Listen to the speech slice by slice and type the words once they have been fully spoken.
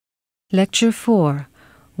Lecture 4,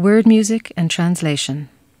 Word Music and Translation.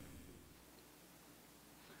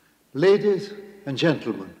 Ladies and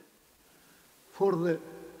gentlemen, for the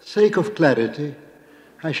sake of clarity,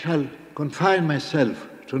 I shall confine myself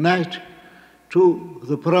tonight to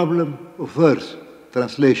the problem of verse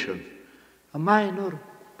translation, a minor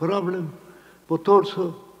problem, but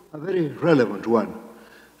also a very relevant one.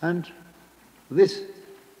 And this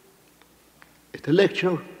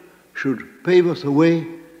lecture should pave us a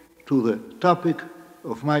way to the topic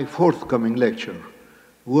of my forthcoming lecture,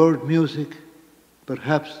 word music,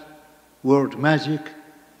 perhaps word magic,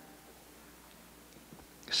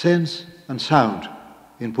 sense and sound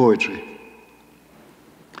in poetry.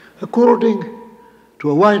 According to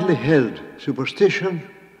a widely held superstition,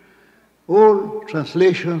 all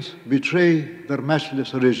translations betray their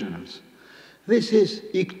matchless originals. This is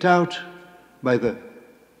eked out by the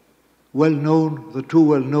too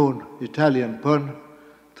well-known Italian pun,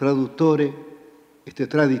 traduttore.Este,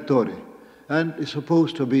 traditore, and is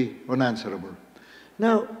supposed to be unanswerable.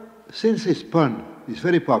 Now, since this pun is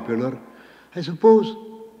very popular, I suppose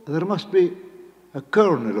there must be a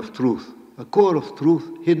kernel of truth, a core of truth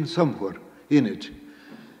hidden somewhere in it.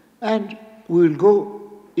 And we will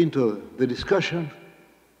go into the discussion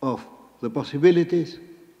of the possibilities,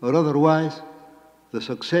 or otherwise, the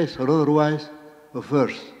success, or otherwise, of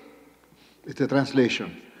verse. It's a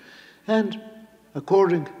translation. And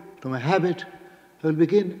according to my habit, I will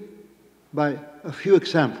begin by a few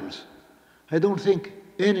examples. I don't think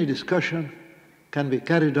any discussion can be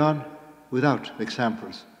carried on without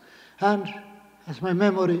examples. And as my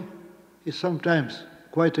memory is sometimes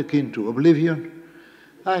quite akin to oblivion,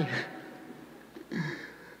 I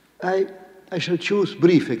shall choose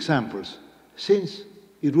brief examples, since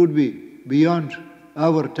it would be beyond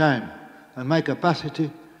our time and my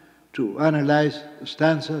capacity to analyze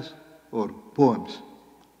stanzas or poems.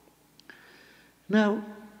 Now,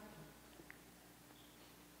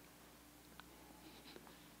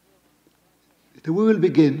 we will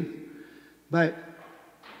begin by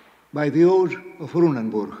the Ode of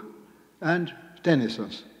Runenburg and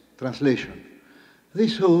Tennyson's translation.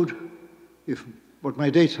 This ode, but my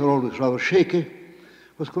dates are always rather shaky,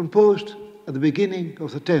 was composed at the beginning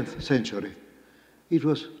of the 10th century. It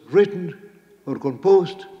was written or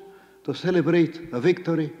composed to celebrate a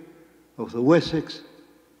victory of the Wessex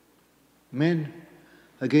men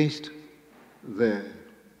against the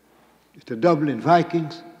Dublin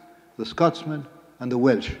Vikings, the Scotsmen, and the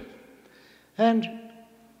Welsh. And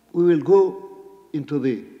we will go into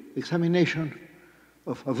the examination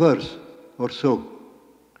of a verse or so.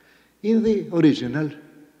 In the original,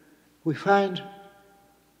 we find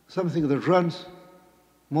something that runs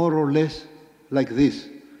more or less like this.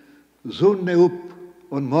 Zunne up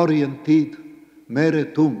on morgen tid, mere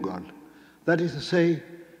tungal. That is to say,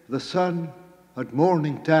 the sun at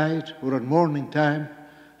morning tide or at morning time,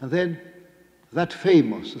 and then that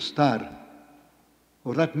famous star,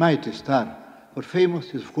 or that mighty star, but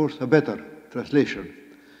famous is of course a better translation,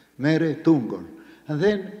 mere tungal. And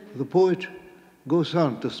then the poet goes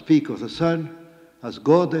on to speak of the sun as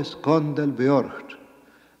goddess kondel beorcht,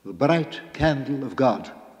 the bright candle of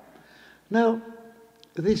God. Now,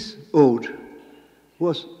 this ode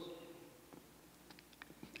was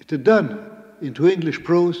done into English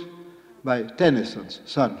prose by Tennyson's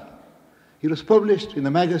son. It was published in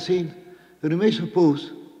a magazine, and you may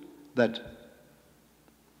suppose that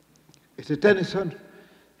Tennyson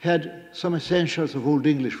had some essentials of Old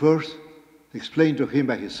English verse explained to him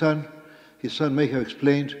by his son. His son may have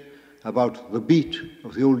explained about the beat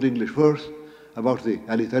of the Old English verse, about the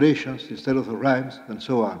alliterations instead of the rhymes, and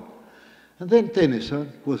so on. And then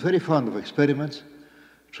Tennyson, who was very fond of experiments,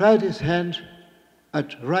 tried his hand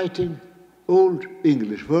at writing Old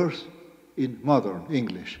English verse in modern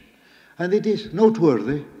English. And it is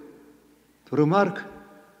noteworthy to remark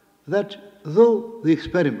that though the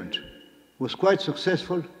experiment was quite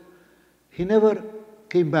successful, he never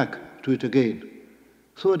came back to it again.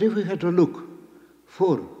 So that if we had to look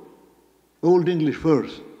for Old English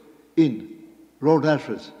verse in Lord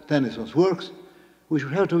Alfred Tennyson's works, we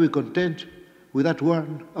should have to be content with that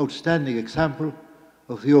one outstanding example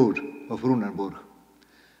of the Ode of Runenburg.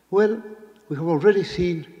 Well, we have already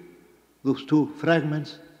seen those two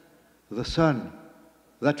fragments, the sun,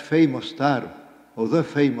 that famous star, or the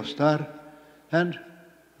famous star, and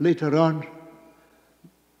later on,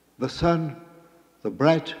 the sun, the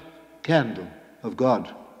bright candle of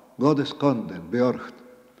God, goddess kondel beorcht.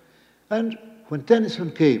 And when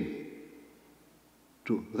Tennyson came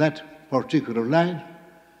to that particular line,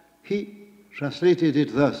 he translated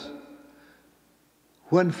it thus: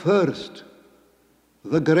 when first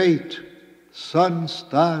the great sun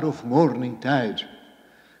star of morning tide.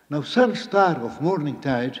 Now, sun star of morning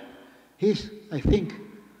tide is, I think,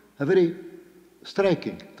 a very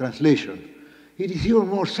striking translation. It is even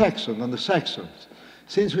more Saxon than the Saxons,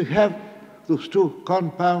 since we have those two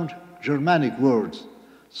compound Germanic words,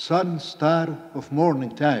 sun star of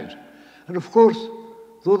morning tide. And of course,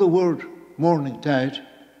 though the word morning tide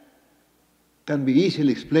can be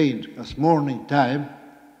easily explained as morning time,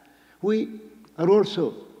 we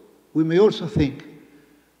may also think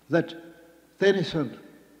that Tennyson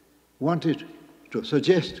wanted to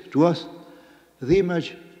suggest to us the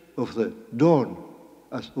image of the dawn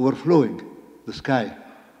as overflowing the sky.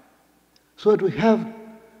 So that we have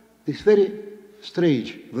this very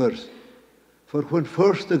strange verse, for when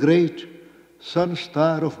first the great sun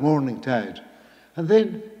star of morning tide, and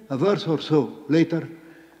then a verse or so later,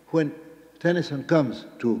 when Tennyson comes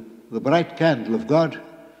to the bright candle of God,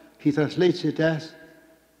 he translates it as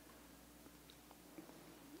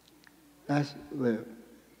the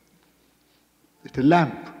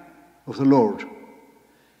lamp of the Lord.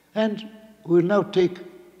 And we'll now take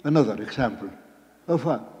another example of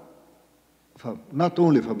not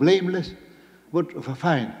only of a blameless, but of a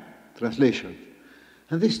fine translation.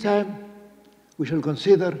 And this time we shall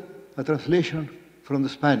consider a translation from the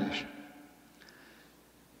Spanish.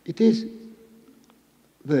 It is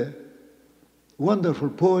the wonderful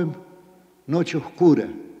poem Noche Oscura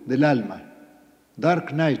del Alma,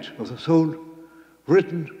 Dark Night of the Soul,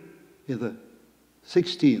 written in the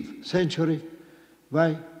 16th century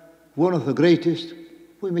by one of the greatest,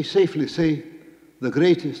 we may safely say, the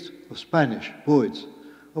greatest of Spanish poets,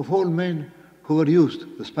 of all men who ever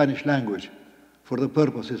used the Spanish language for the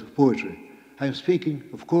purposes of poetry. I am speaking,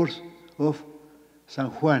 of course, of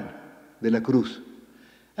San Juan de la Cruz.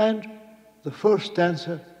 And the first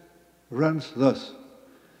stanza runs thus: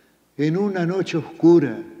 En una noche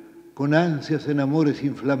oscura, con ansias en amores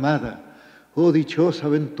inflamada, oh dichosa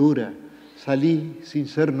aventura, salí sin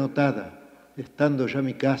ser notada, estando ya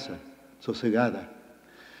mi casa sosegada.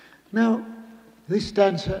 Now, this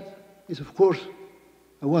stanza is, of course,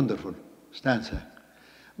 a wonderful stanza.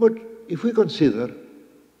 But if we consider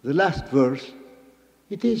the last verse,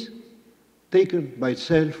 it is taken by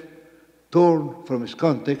itself, torn from its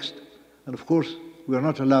context, and of course we are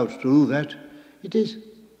not allowed to do that. It is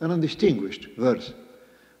an undistinguished verse.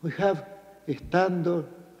 We have estando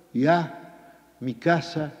ya mi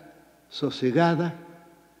casa sosegada,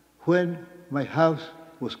 when my house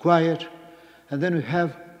was quiet, and then we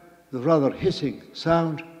have the rather hissing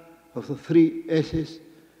sound of the three S's,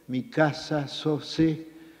 mi casa sose,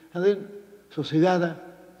 and then sosegada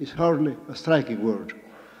is hardly a striking word.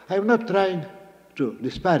 I am not trying to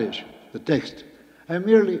disparage the text. I am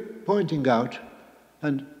merely pointing out,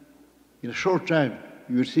 and in a short time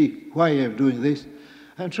you will see why I am doing this,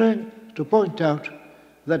 I am trying to point out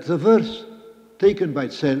that the verse taken by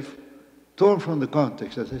itself, torn from the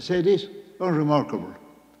context, as I said, is unremarkable.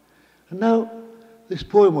 And now this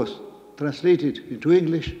poem was translated into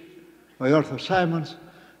English by Arthur Symons,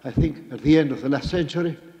 I think at the end of the last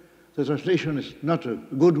century. The translation is not a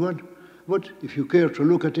good one, but if you care to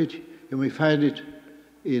look at it, you may find it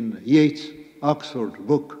in Yeats' Oxford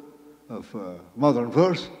Book of Modern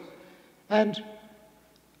Verse. And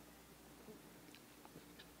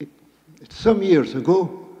some years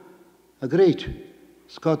ago, a great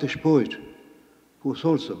Scottish poet, who was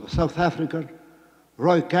also a South African,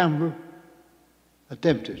 Roy Campbell,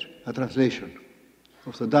 attempted a translation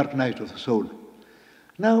of The Dark Night of the Soul.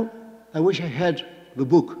 Now, I wish I had the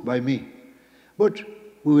book by me, but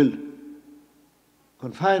we will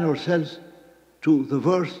confine ourselves to the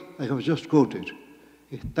verse I have just quoted,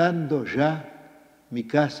 estando ya mi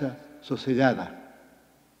casa sosegada.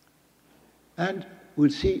 And we'll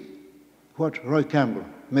see what Roy Campbell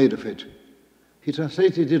made of it. He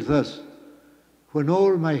translated it thus: when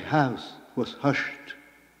all my house was hushed.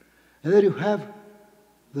 And there you have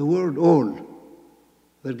the word all,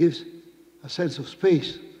 that gives a sense of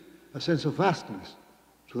space, a sense of vastness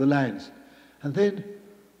to the lines. And then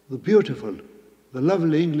the beautiful, the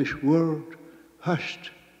lovely English word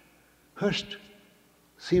hushed. Hushed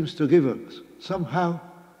seems to give us somehow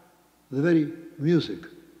the very music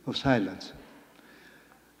of silence.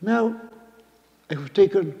 Now, I have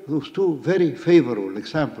taken those two very favorable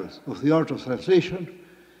examples of the art of translation,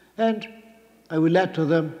 and I will add to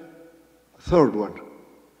them a third one.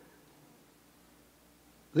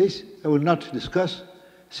 This I will not discuss,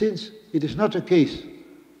 since it is not a case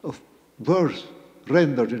of verse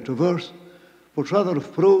rendered into verse, but rather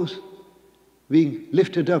of prose being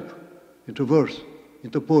lifted up into verse,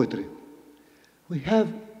 into poetry. We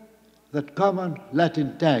have that common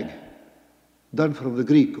Latin tag, done from the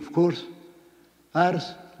Greek, of course,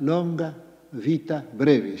 ars longa vita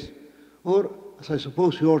brevis, or, as I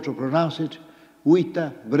suppose you ought to pronounce it,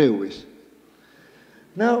 vita brevis.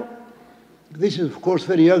 Now, this is of course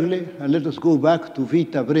very ugly, and let us go back to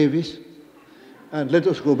vita brevis, and let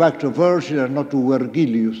us go back to Virgil and not to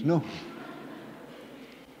Vergilius, no?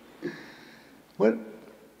 Well,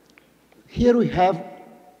 here we have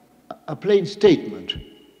a plain statement,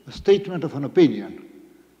 a statement of an opinion.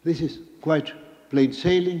 This is quite plain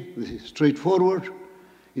sailing, this is straightforward,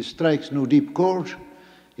 it strikes no deep chord.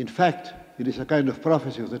 In fact, it is a kind of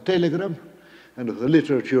prophecy of the telegram and of the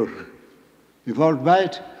literature evolved by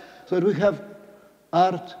it. So that we have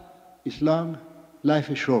art is long, life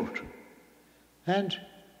is short. And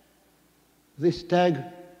this tag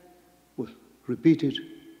was repeated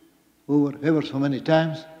over ever so many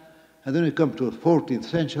times. And then we come to the 14th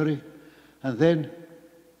century, and then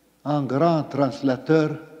un grand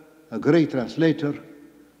translateur, a great translator,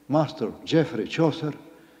 Master Geoffrey Chaucer,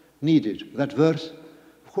 needed that verse.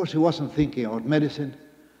 Of course, he wasn't thinking about medicine.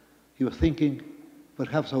 He was thinking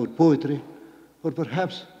perhaps about poetry, or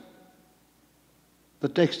perhaps the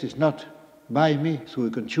text is not by me, so we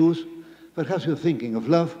can choose. Perhaps he was thinking of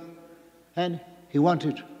love, and he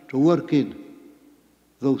wanted to work in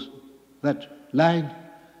that line,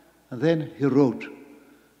 and then he wrote,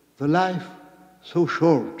 "The life so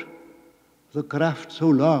short, the craft so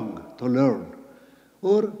long to learn,"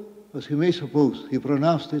 or, as you may suppose, he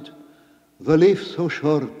pronounced it, "The life so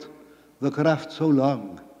short, the craft so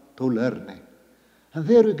long to learn." And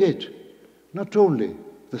there we get not only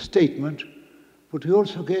the statement, but we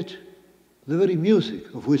also get the very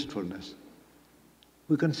music of wistfulness.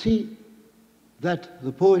 We can see that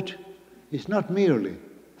the poet is not merely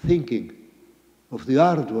thinking of the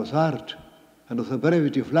arduous art and of the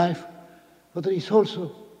brevity of life, but that he's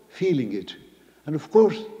also feeling it. And of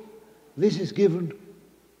course, this is given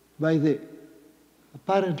by the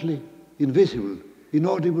apparently invisible,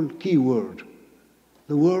 inaudible key word,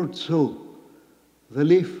 the word so, the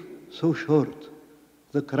leaf so short,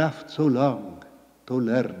 the craft so long to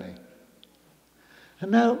learn.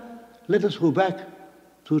 And now let us go back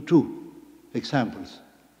to two examples.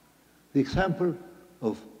 The example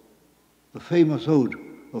of the famous ode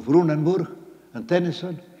of Brunenburg and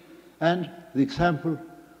Tennyson, and the example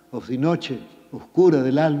of the Noche Oscura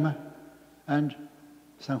del Alma and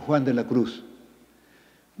San Juan de la Cruz.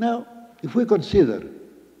 Now, if we consider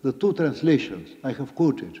the two translations I have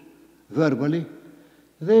quoted verbally,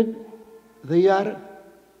 then they are,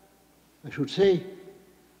 I should say,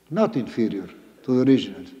 not inferior to the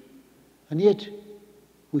originals. And yet,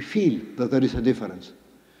 we feel that there is a difference.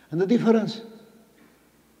 And the difference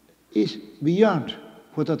is beyond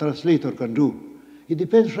what a translator can do. It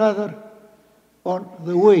depends rather on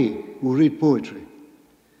the way we read poetry.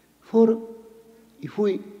 For if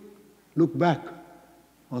we look back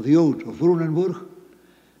on the ode of Brunenburg,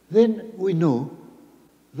 then we know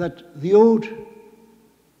that the ode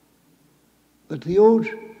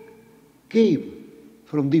came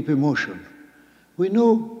from deep emotion. We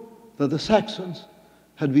know that the Saxons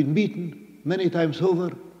had been beaten many times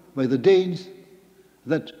over by the Danes,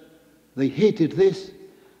 that they hated this,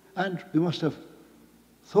 and we must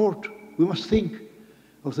think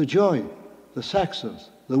of the joy the Saxons,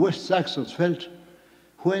 the West Saxons felt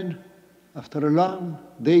when, after a long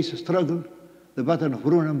day's struggle, the Battle of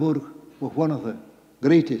Brunenburg was one of the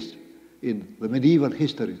greatest in the medieval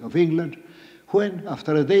history of England, when,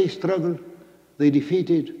 after a day's struggle, they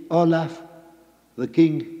defeated Olaf, the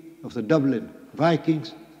king of the Dublin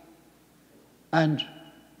Vikings, and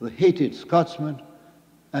the hated Scotsman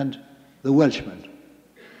and the Welshman.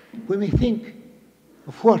 We may think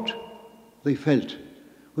of what they felt.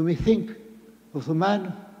 We may think of the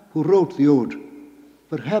man who wrote the ode.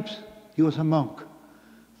 Perhaps he was a monk.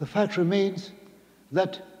 The fact remains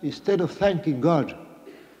that instead of thanking God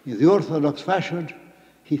in the orthodox fashion,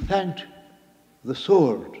 he thanked the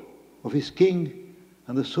sword of his king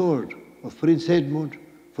and the sword of Prince Edmund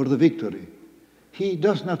for the victory. He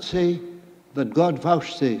does not say that God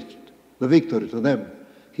vouchsafed the victory to them.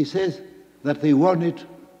 He says that they won it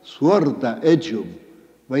sworda edgum,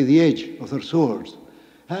 by the edge of their swords.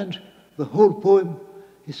 And the whole poem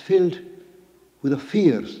is filled with a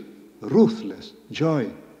fierce, ruthless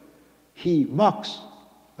joy. He mocks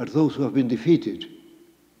at those who have been defeated.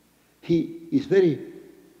 He is very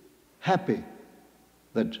happy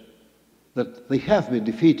that they have been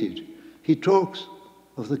defeated. He talks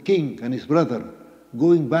of the king and his brother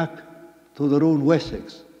going back to their own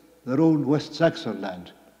Wessex, their own West Saxon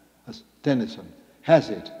land, as Tennyson has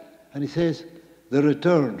it. And he says, they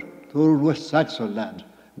returned to their own West Saxon land,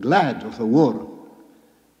 glad of the war.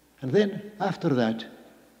 And then, after that,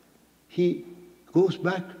 he goes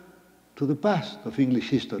back to the past of English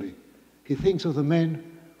history. He thinks of the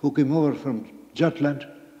men who came over from Jutland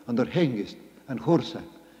under Hengist and Horsa.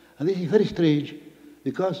 And this is very strange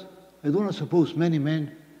because I do not suppose many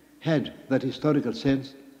men had that historical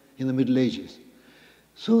sense in the Middle Ages.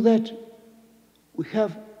 So that we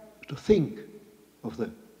have to think of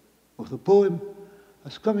the poem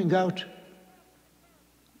as coming out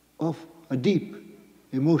of a deep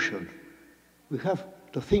emotion. We have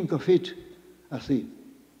to think of it as a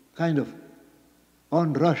kind of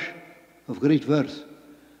onrush of great verse.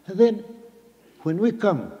 And then when we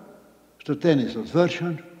come to Tennyson's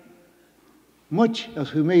version, much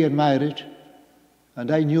as we may admire it, and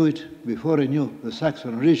I knew it before I knew the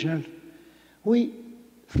Saxon original, we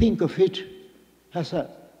think of it as a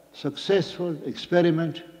successful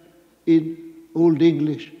experiment in Old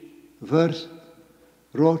English verse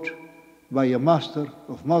wrote by a master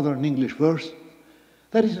of modern English verse.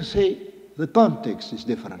 That is to say, the context is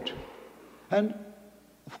different. And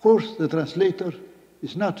of course, the translator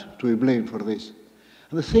is not to be blamed for this.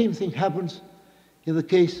 And the same thing happens in the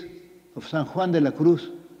case of San Juan de la Cruz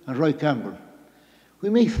and Roy Campbell. We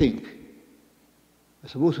may think, I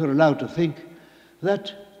suppose we're allowed to think,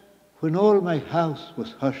 that when all my house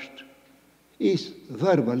was hushed is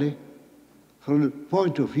verbally, from the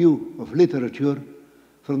point of view of literature,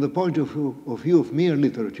 from the point of view of mere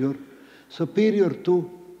literature, superior to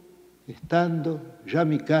Estando ya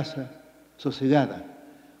mi casa sosegada.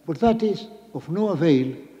 But that is of no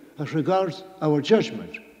avail as regards our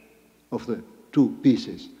judgment of the two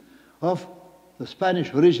pieces, of the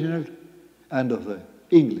Spanish original and of the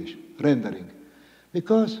English rendering.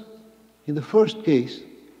 Because in the first case,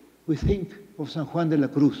 we think of San Juan de la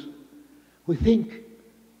Cruz. We think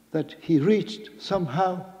that he reached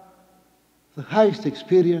somehow the highest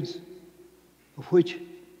experience of which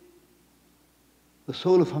the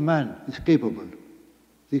soul of a man is capable,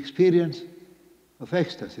 the experience of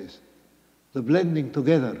ecstasies, the blending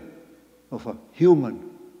together of a human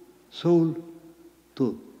soul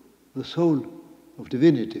to the soul of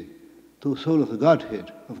divinity, to the soul of the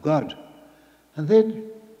Godhead, of God. And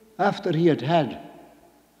then, after he had had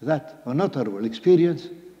that unutterable experience,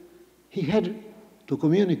 he had to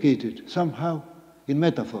communicate it somehow in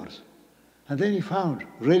metaphors. And then he found,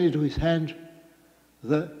 ready to his hand,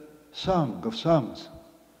 the Song of Songs.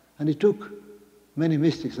 And he took, many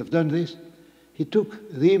mystics have done this, he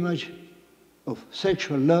took the image of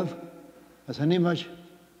sexual love as an image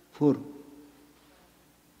for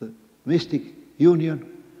the mystic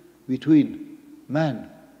union between man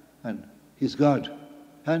and his God.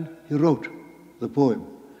 And he wrote the poem.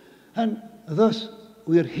 And thus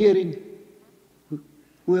we are hearing,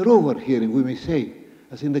 we are overhearing, we may say,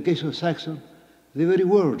 as in the case of Saxon, the very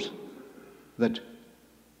words that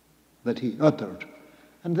he uttered.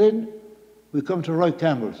 And then we come to Roy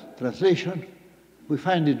Campbell's translation. We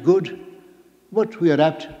find it good, but we are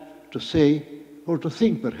apt to say, or to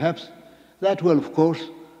think perhaps, that, well, of course,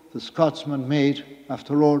 the Scotsman made,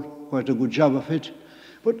 after all, quite a good job of it.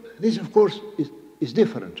 But this, of course, is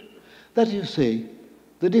different. That is to say,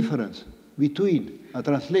 the difference between a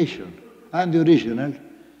translation and the original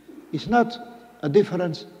is not a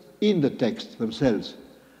difference in the texts themselves.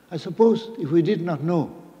 I suppose if we did not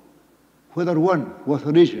know whether one was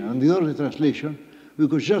original and the other translation, we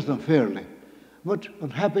could judge them fairly. But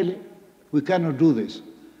unhappily, we cannot do this.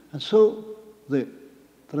 And so the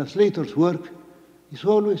translator's work is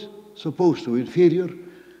always supposed to be inferior,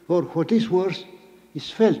 or what is worse, is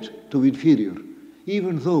felt to be inferior,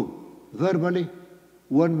 even though verbally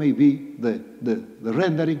one may be, the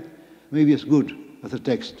rendering may be as good as the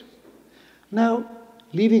text. Now,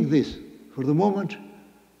 leaving this for the moment,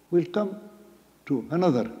 we'll come to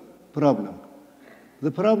another problem.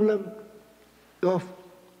 The problem of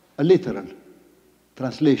a literal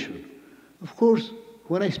translation. Of course,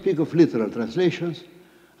 when I speak of literal translations,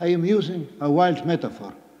 I am using a wild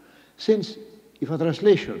metaphor, since if a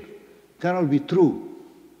translation cannot be true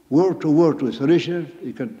word to word to its original,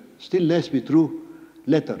 it can still less be true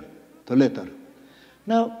letter to letter.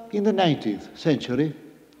 Now, in the 19th century,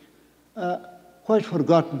 a quite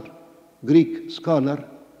forgotten Greek scholar,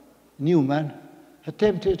 Newman,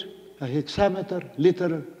 attempted a hexameter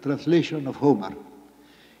literal translation of Homer.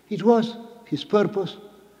 It was his purpose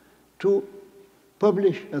to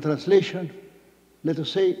publish a translation, let us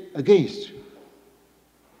say, against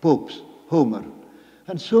Pope's Homer.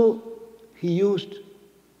 And so he used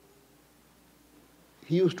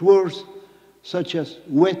words such as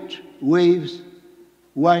wet waves,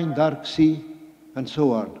 wine dark sea, and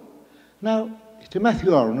so on. Now, Mr.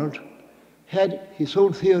 Matthew Arnold had his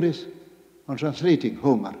own theories on translating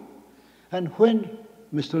Homer. And when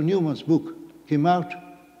Mr. Newman's book came out,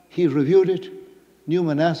 he reviewed it,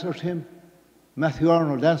 Newman answered him, Matthew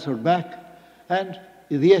Arnold answered back, and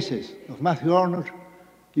in the essays of Matthew Arnold,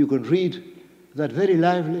 you can read that very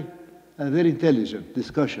lively and very intelligent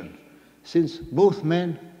discussion, since both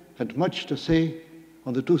men had much to say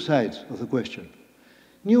on the two sides of the question.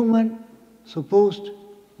 Newman supposed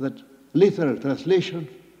that literal translation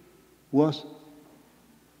was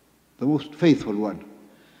the most faithful one.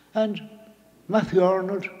 And Matthew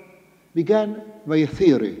Arnold began by a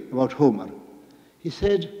theory about Homer. He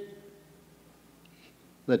said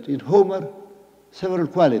that in Homer, several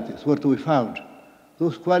qualities were to be found.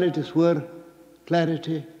 Those qualities were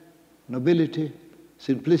clarity, nobility,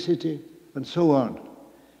 simplicity, and so on.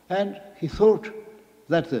 And he thought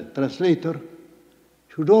that the translator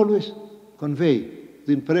should always convey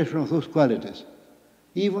the impression of those qualities,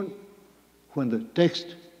 even when the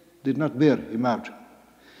text did not bear him out.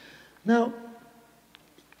 Now,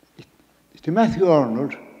 Matthew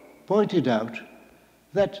Arnold pointed out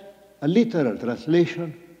that a literal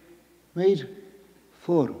translation made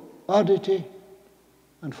for oddity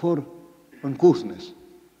and for uncouthness.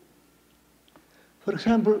 For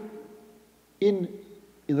example, in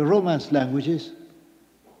the Romance languages,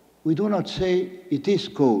 we do not say it is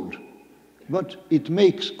cold, but it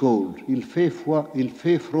makes cold. Il fait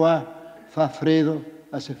froid, fa freddo,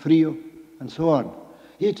 hace frío, and so on.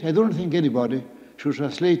 Yet I don't think anybody should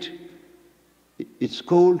translate it's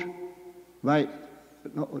cold by,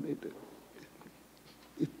 no,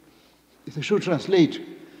 if they should translate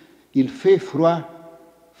il fait froid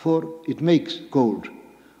for it makes cold.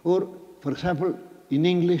 Or, for example, in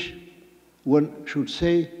English, one should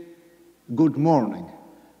say good morning.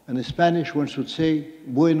 And in Spanish, one should say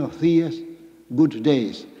buenos días, good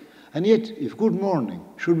days. And yet, if good morning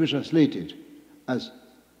should be translated as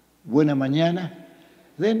buena mañana,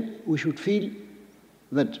 then we should feel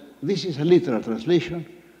that this is a literal translation,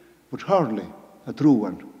 but hardly a true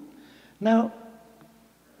one. Now,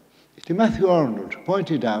 Matthew Arnold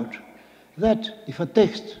pointed out that if a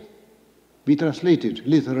text be translated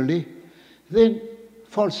literally, then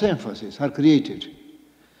false emphases are created.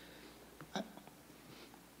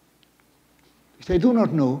 I do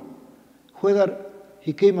not know whether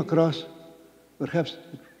he came across, perhaps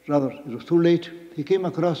rather it was too late, he came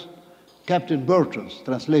across Captain Burton's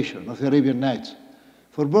translation of the Arabian Nights.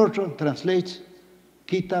 For Burton translates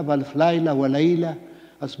Kitab al-Flaila wal-Laila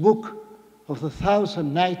as Book of the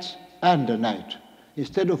 1,000 Nights and a Night,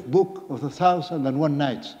 instead of Book of the 1,001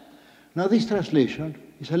 Nights. Now this translation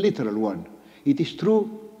is a literal one. It is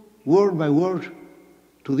true word by word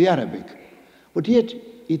to the Arabic, but yet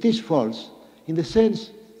it is false in the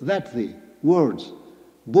sense that the words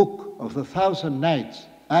Book of the 1,000 Nights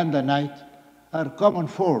and a Night are common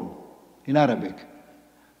form in Arabic,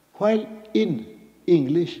 while in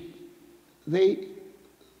English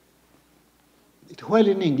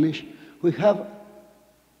we have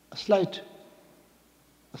a slight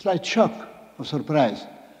shock of surprise,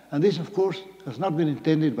 and this, of course, has not been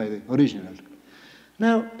intended by the original.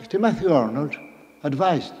 Now, Matthew Arnold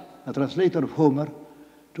advised a translator of Homer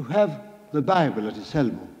to have the Bible at his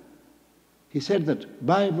elbow. He said that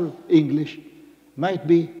Bible English might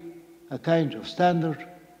be a kind of standard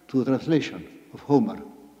to the translation of Homer.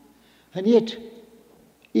 And yet,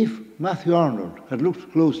 if Matthew Arnold had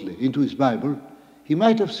looked closely into his Bible, he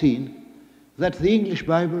might have seen that the English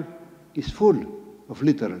Bible is full of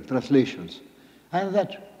literal translations, and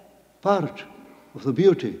that part of the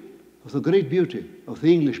beauty, of the great beauty of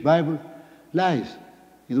the English Bible lies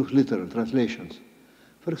in those literal translations.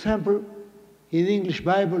 For example, in the English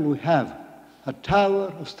Bible we have a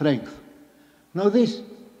tower of strength. Now this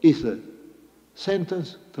is a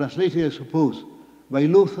sentence translated, I suppose, by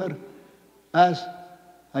Luther as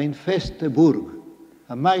ein feste Burg,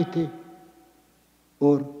 a mighty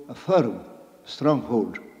or a firm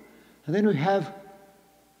stronghold. And then we have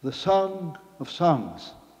the Song of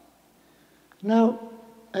Songs. Now,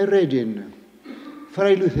 I read in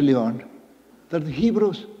Fray Luis de Leon that the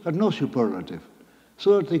Hebrews had no superlative,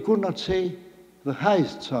 so that they could not say the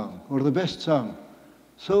highest song or the best song.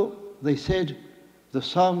 So they said the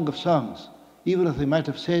Song of Songs, even if they might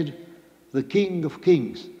have said the King of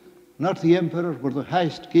Kings, not the Emperor, but the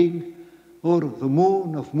highest king, or the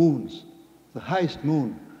Moon of Moons, the highest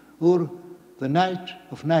moon, or the Night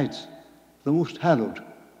of Nights, the most hallowed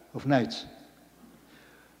of nights.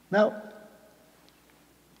 Now,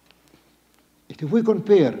 if we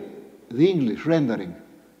compare the English rendering,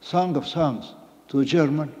 Song of Songs, to the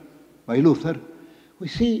German by Luther, we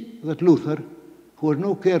see that Luther, who had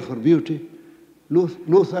no care for beauty,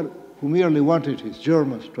 Luther, who merely wanted his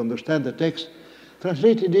Germans to understand the text,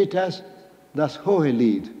 translated it as das hohe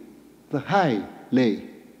Lied, the high lay.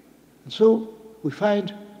 And so we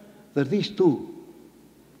find that these two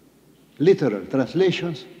literal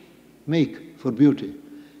translations make for beauty.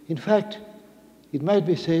 In fact, it might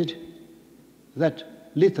be said that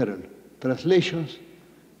literal translations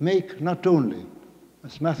make not only,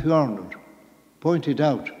 as Matthew Arnold pointed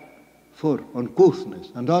out, for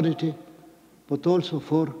uncouthness and oddity, but also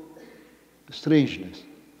for strangeness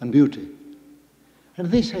and beauty.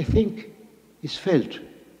 And this, I think, is felt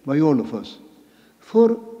by all of us.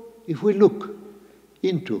 For if we look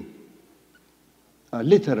into a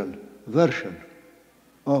literal version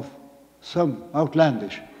of some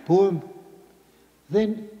outlandish poem,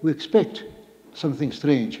 then we expect something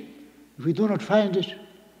strange. If we do not find it,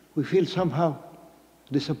 we feel somehow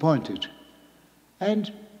disappointed.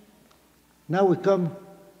 And now we come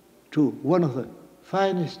to one of the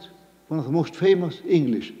finest, one of the most famous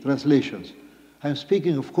English translations. I am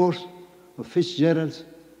speaking, of course, of Fitzgerald's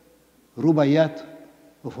Rubaiyat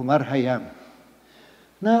of Omar Khayyam.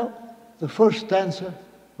 Now, the first stanza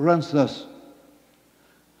runs thus: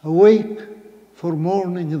 awake, for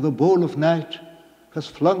morning in the bowl of night has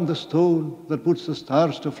flung the stone that puts the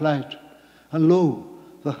stars to flight, and lo,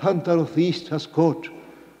 the hunter of the east has caught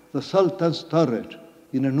the Sultan's turret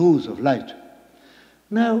in an ooze of light.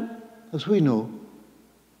 Now, as we know,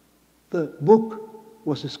 the book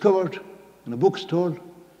was discovered in a bookstall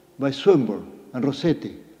by Swinburne and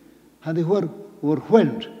Rossetti, and they were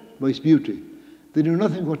overwhelmed by its beauty. They knew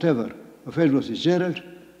nothing whatever of Edward Fitzgerald.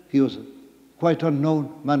 He was a quite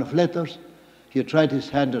unknown man of letters. He had tried his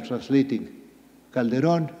hand at translating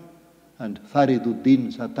Calderon and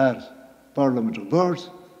Fariduddin Sattar's Parliament of Birds.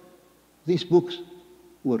 These books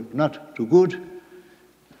were not too good.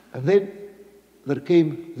 And then there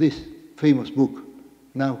came this famous book,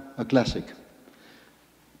 now a classic.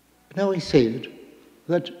 Now I said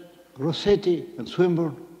that Rossetti and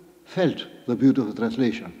Swinburne felt the beauty of the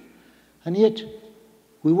translation. And yet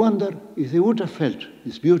we wonder if they would have felt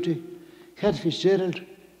this beauty had Fitzgerald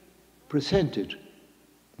presented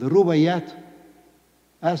the Rubaiyat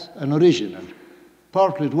as an original.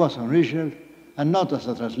 Partly it was an original and not as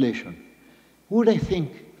a translation. Would, I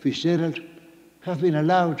think, Fitzgerald have been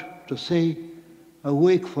allowed to say,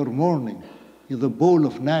 awake for morning in the bowl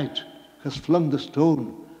of night has flung the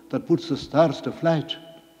stone that puts the stars to flight?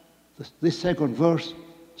 This second verse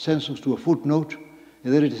sends us to a footnote,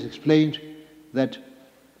 and there it is explained that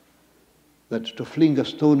to fling a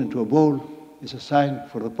stone into a bowl is a sign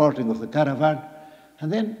for the parting of the caravan.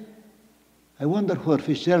 And then I wonder whether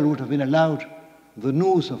Fitzgerald would have been allowed the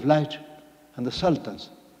news of light and the Sultan's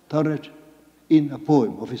turret in a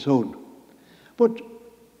poem of his own. But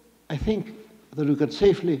I think that we can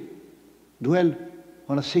safely dwell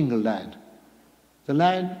on a single line. The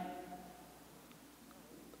line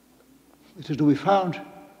it is to be found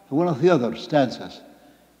in one of the other stanzas,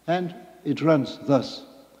 and it runs thus: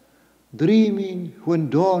 dreaming when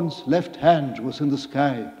dawn's left hand was in the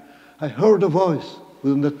sky, I heard a voice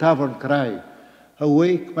within the tavern cry,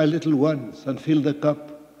 awake, my little ones, and fill the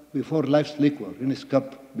cup before life's liquor in his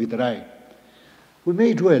cup be dry. We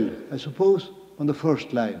may dwell, I suppose, on the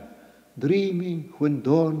first line, dreaming when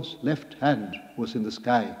dawn's left hand was in the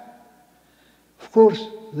sky. Of course,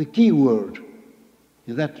 the key word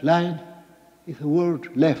in that line is the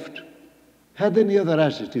word left. Had any other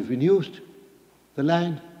adjective been used, the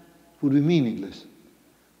line would be meaningless.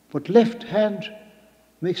 But left hand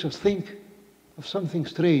makes us think of something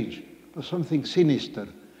strange, of something sinister.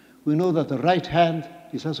 We know that the right hand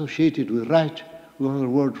is associated with right. We have the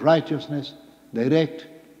word righteousness, direct,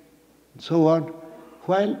 and so on,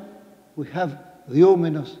 while we have the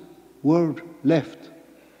ominous word left.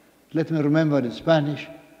 Let me remember in Spanish,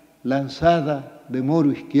 lanzada de moro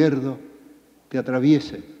izquierdo te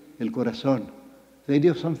atraviese el corazón. The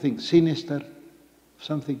idea of something sinister,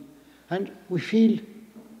 something. And we feel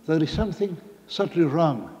there is something subtly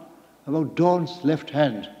wrong about dawn's left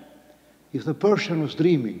hand. If the Persian was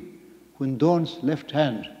dreaming when dawn's left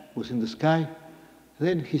hand was in the sky,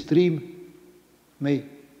 then his dream may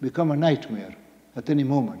become a nightmare at any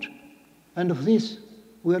moment. And of this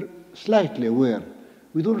we're slightly aware.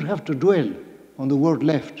 We don't have to dwell on the word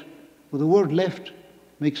left, but the word left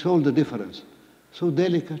makes all the difference. So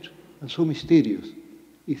delicate and so mysterious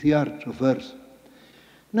is the art of verse.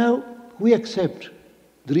 Now, we accept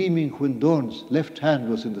dreaming when dawn's left hand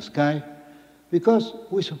was in the sky because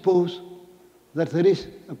we suppose that there is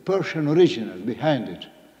a Persian original behind it.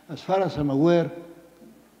 As far as I'm aware,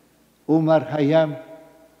 Omar Khayyam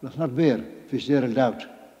does not bear Fitzgerald out.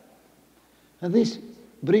 And this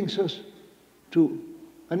brings us to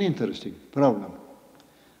an interesting problem.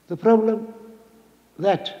 The problem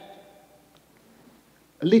that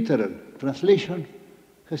a literal translation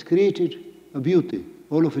has created a beauty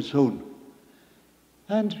all of its own.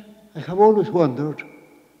 And I have always wondered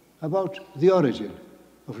about the origin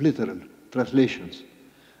of literal translations.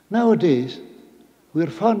 Nowadays, we are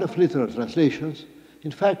fond of literal translations.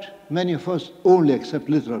 In fact, many of us only accept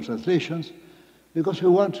literal translations because we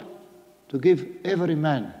want to give every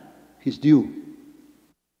man his due.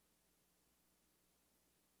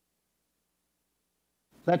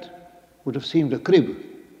 That would have seemed a crib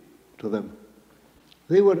to them.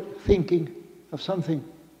 They were thinking of something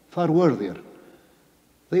far worthier.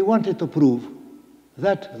 They wanted to prove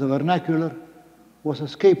that the vernacular was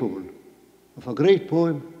as capable of a great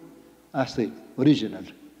poem as the original.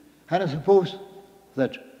 And I suppose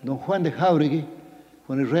that Don Juan de Jauregui,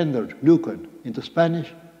 when he rendered Lucan into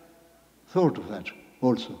Spanish, thought of that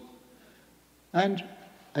also. And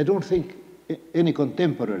I don't think any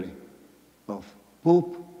contemporary of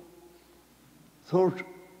Pope thought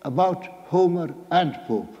about Homer and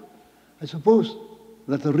Pope. I suppose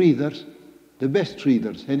that the readers, the best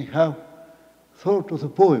readers anyhow, thought of the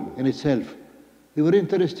poem in itself. They were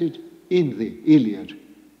interested in the Iliad,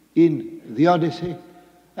 in the Odyssey,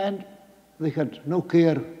 and they had no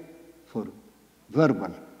care for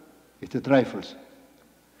verbal, trifles.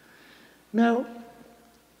 Now,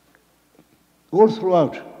 all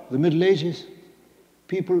throughout the Middle Ages,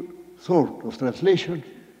 people thought of translation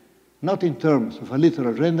not in terms of a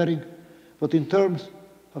literal rendering, but in terms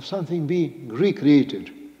of something being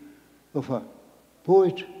recreated, of a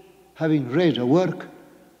poet having read a work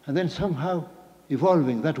and then somehow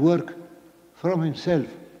evolving that work from himself,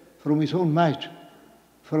 from his own might,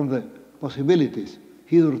 from the possibilities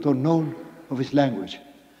hitherto unknown of his language.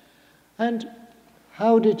 And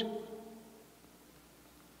how did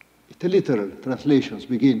the literal translations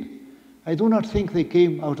begin? I do not think they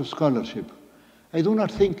came out of scholarship. I do not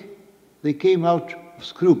think they came out of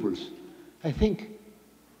scruples. I think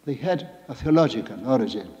they had a theological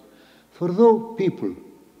origin. For though people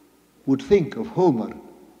would think of Homer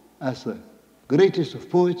as the greatest of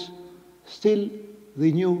poets, still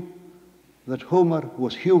they knew that Homer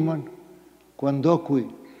was human,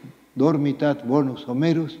 quandoque dormitat bonus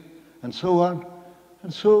Homerus, and so on,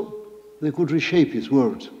 and so they could reshape his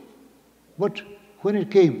words. But when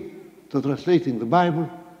it came to translating the Bible,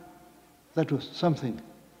 that was something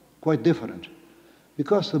quite different,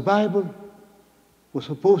 because the Bible was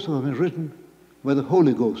supposed to have been written by the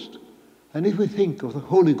Holy Ghost. And if we think of the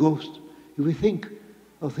Holy Ghost, if we think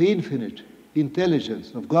of the infinite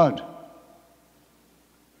intelligence of God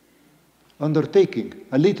undertaking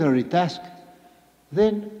a literary task,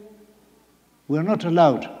 then we are not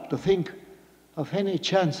allowed to think of any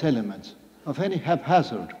chance elements, of any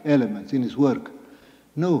haphazard elements in his work.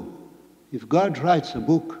 No, if God writes a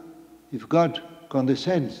book, if God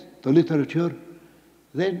condescends to literature,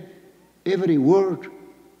 then every word,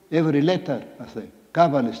 every letter, as the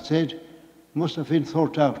Kabbalist said, must have been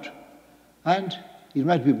thought out. And it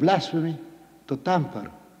might be blasphemy to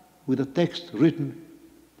tamper with a text written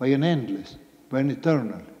by an endless, by an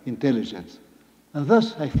eternal intelligence. And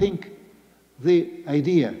thus, I think, the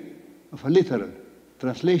idea of a literal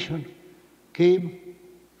translation came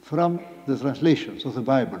from the translations of the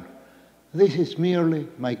Bible. This is merely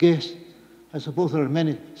my guess. I suppose there are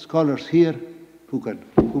many scholars here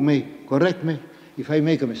who may correct me if I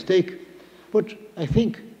make a mistake, but I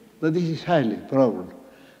think that this is highly probable.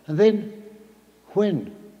 And then,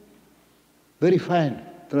 when very fine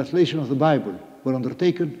translations of the Bible were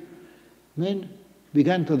undertaken, men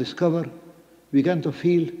began to discover, began to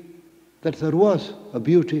feel that there was a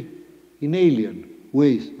beauty in alien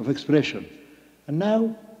ways of expression. And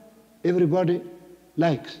now everybody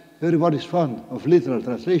everybody's fond of literal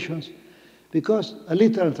translations, because a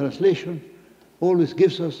literal translation always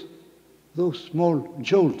gives us those small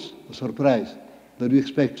jolts of surprise that we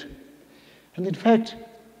expect. And in fact,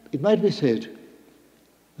 it might be said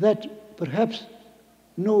that perhaps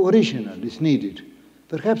no original is needed.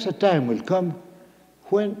 Perhaps a time will come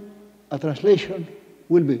when a translation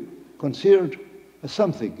will be considered as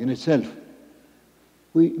something in itself.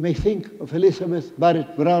 We may think of Elizabeth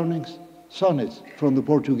Barrett Browning's sonnets from the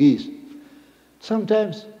Portuguese.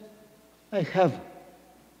 Sometimes I have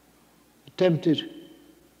attempted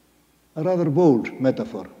a rather bold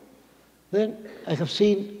metaphor. Then I have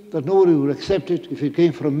seen that nobody will accept it if it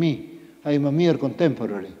came from me. I am a mere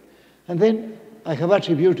contemporary. And then I have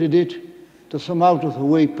attributed it to some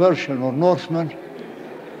out-of-the-way Persian or Norseman.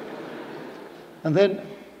 And then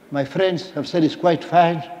my friends have said it's quite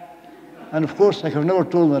fine. And of course, I have never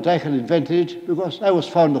told them that I had invented it, because I was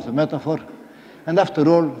fond of the metaphor. And after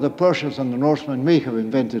all, the Persians and the Norsemen may have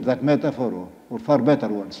invented that metaphor, or far better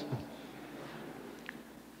ones.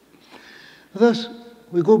 Thus,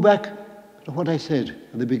 we go back to what I said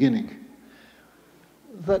at the beginning.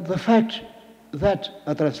 That the fact that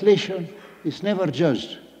a translation is never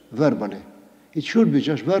judged verbally. It should be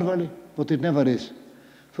judged verbally, but it never is.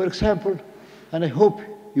 For example, and I hope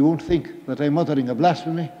you won't think that I'm uttering a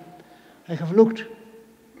blasphemy, I have looked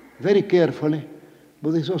very carefully,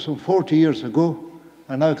 but this was some 40 years ago,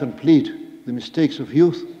 and now I can plead the mistakes of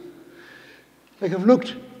youth. I have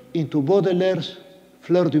looked into Baudelaire's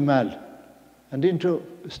Fleur du Mal and into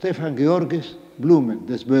Stefan Georgi's Blumen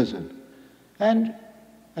des Bösen. And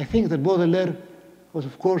I think that Baudelaire was,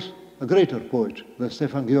 of course, a greater poet than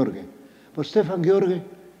Stefan Georgi. But Stefan Georgi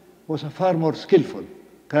was a far more skillful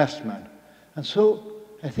craftsman. And so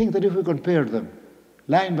I think that if we compare them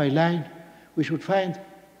line by line, we should find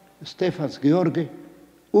Stefan Georgi,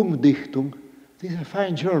 Umdichtung. This is a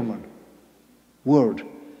fine German word.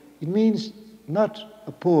 It means not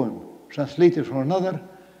a poem translated from another,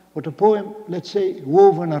 but a poem, let's say,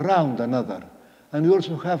 woven around another. And we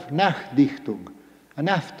also have Nachdichtung, an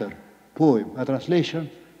after poem, a translation,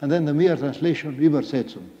 and then the mere translation,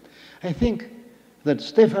 Übersetzung. I think that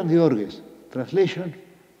Stefan Georgi's translation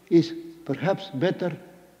is perhaps better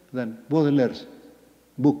than Baudelaire's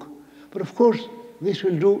book. But of course, this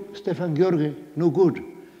will do Stefan Georgi no good,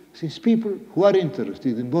 since people who are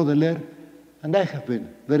interested in Baudelaire, and I have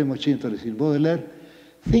been very much interested in Baudelaire,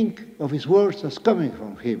 think of his words as coming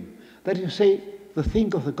from him. That is to say, they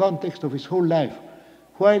think of the context of his whole life,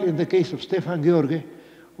 while in the case of Stefan Georgi,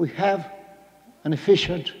 we have an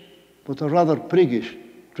efficient but a rather priggish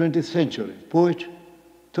 20th century poet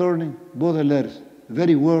turning Baudelaire's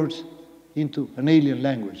very words into an alien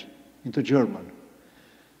language, into German.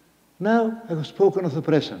 Now I have spoken of the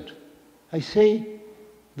present. I say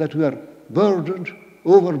that we are burdened,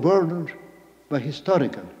 overburdened by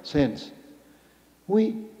historical sense.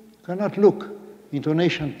 We cannot look into an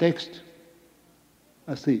ancient text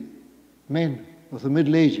as the men of the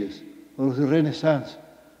Middle Ages or of the Renaissance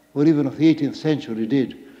or even of the 18th century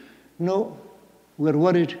did. No, we are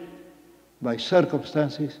worried by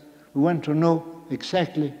circumstances. We want to know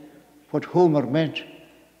exactly what Homer meant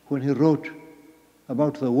when he wrote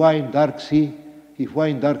about the wine dark sea. If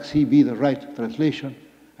wine dark sea be the right translation,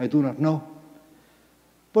 I do not know.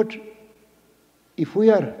 But if we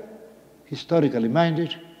are historically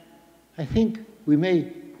minded, I think we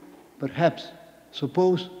may perhaps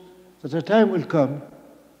suppose that a time will come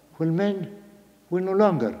when men will no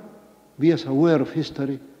longer be as aware of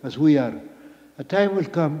history as we are. A time will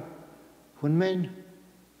come when men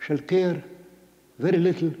shall care very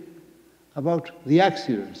little about the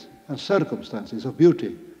accidents and circumstances of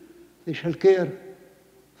beauty. They shall care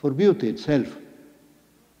for beauty itself.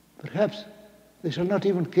 Perhaps they shall not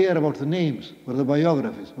even care about the names or the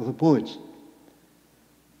biographies of the poets.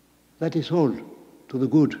 That is all to the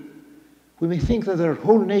good. We may think that there are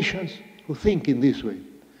whole nations who think in this way.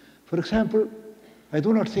 For example, I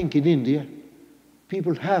do not think in India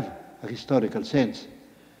people have a historical sense.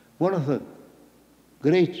 One of the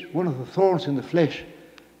thorns in the flesh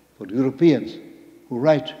for Europeans who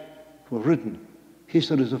have written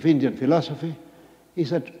histories of Indian philosophy is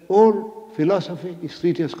that all philosophy is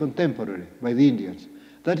treated as contemporary by the Indians.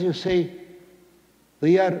 That is to say,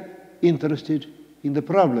 they are interested in the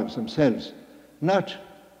problems themselves, not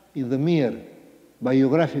in the mere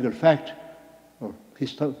biographical fact or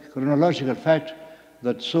chronological fact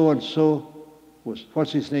that so-and-so was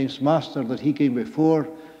what's-his-name's master, that he came before,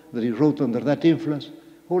 that he wrote under that influence.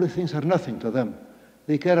 All these things are nothing to them.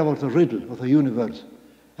 They care about the riddle of the universe.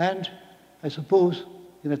 And I suppose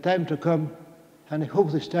in a time to come, and I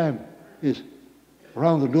hope this time is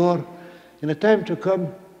around the door, in a time to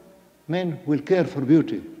come, men will care for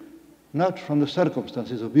beauty, not from the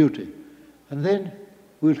circumstances of beauty. And then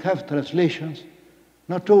we'll have translations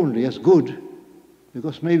not only as good,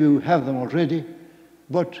 because maybe we have them already,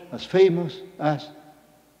 but as famous as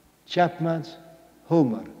Chapman's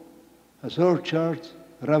Homer, as Orchard's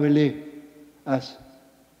Rabelais, as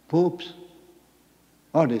Pope's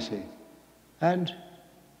Odyssey. And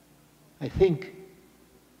I think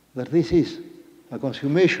that this is a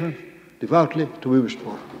consummation devoutly to be wished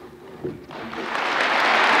for.